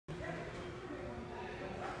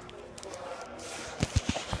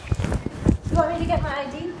get my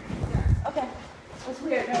ID? Okay. That's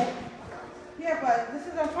weird, right? Yeah, but this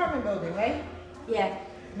is an apartment building, right? Yeah.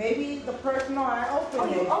 Maybe the person, no, I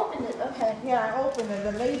opened it. Oh, you opened it. Okay. Yeah, I opened it.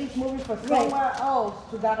 The lady's moving from somewhere else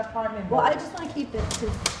to that apartment building. Well, I just want to keep it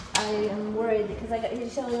because I am worried because I got. He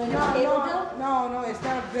showed me a cable bill. No, it's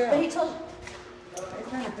not a bill. But he told.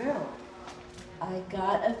 It's not a bill. I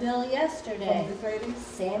got a bill yesterday. From this lady?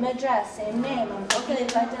 Same address, same name. Okay,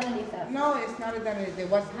 it's identity theft. No, it's not identity theft.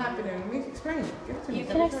 What's happening? Let me explain it. Give it to me. You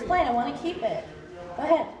can explain. I want to keep it. Go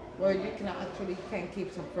ahead. Well, you can actually can't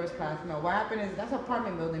keep some first class. No, what happened is that's an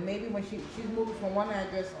apartment building. Maybe when she's moving from one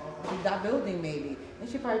address to that building, maybe, and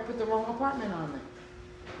she probably put the wrong apartment on it.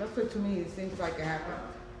 That's what to me it seems like it happened.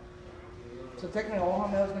 So technically, all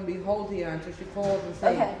her mail is gonna be hold here until she calls and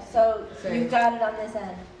says. Okay, so you've got it on this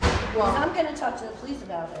end. Well, I'm gonna talk to the police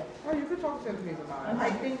about it. Oh, you could talk to the police about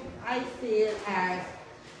it. Okay. I see it as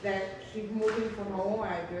that she's moving from her old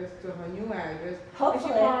address to her new address.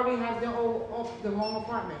 Hopefully. And she already has the wrong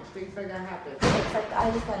apartment. Things like that happen. It's like I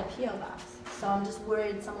just got a P.O. box, so I'm just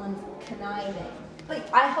worried someone's conniving. But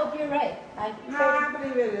I hope you're right. I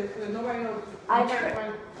believe it is, because nobody knows.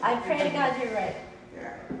 I pray to God you're right.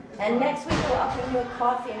 Yeah. And next week I'll bring you a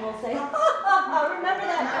coffee and we'll say, remember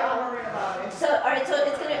that I'm girl. not worried about it. So, all right, so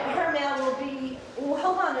it's gonna, her mail will be, well,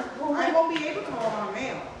 hold on. I won't be able to hold her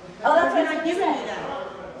mail. Oh, that's what you're I not was giving gonna me say.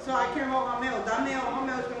 that. So I can't hold her mail. That mail, her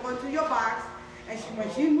mail is going to go into your box. And when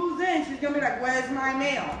she moves in, she's going to be like, where's my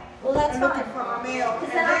mail? Well, that's I'm looking fine. for my mail.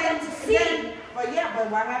 Because then I get to see. But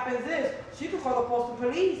what happens is, she could call the postal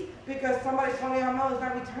police because somebody told me her mail is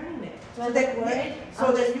not returning it. So I'm worried.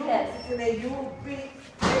 I'm just pissed. So that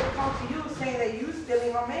they come to you saying that you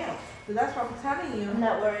stealing her mail. So that's what I'm telling you. I'm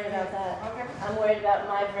not worried about that. Okay. I'm worried about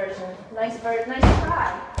my version. Nice try.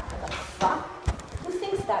 What the fuck? Who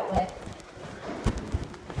thinks that way?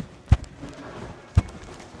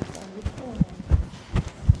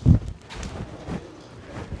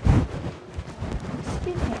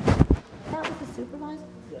 Speaking, that was the supervisor?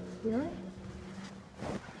 Yes. Really?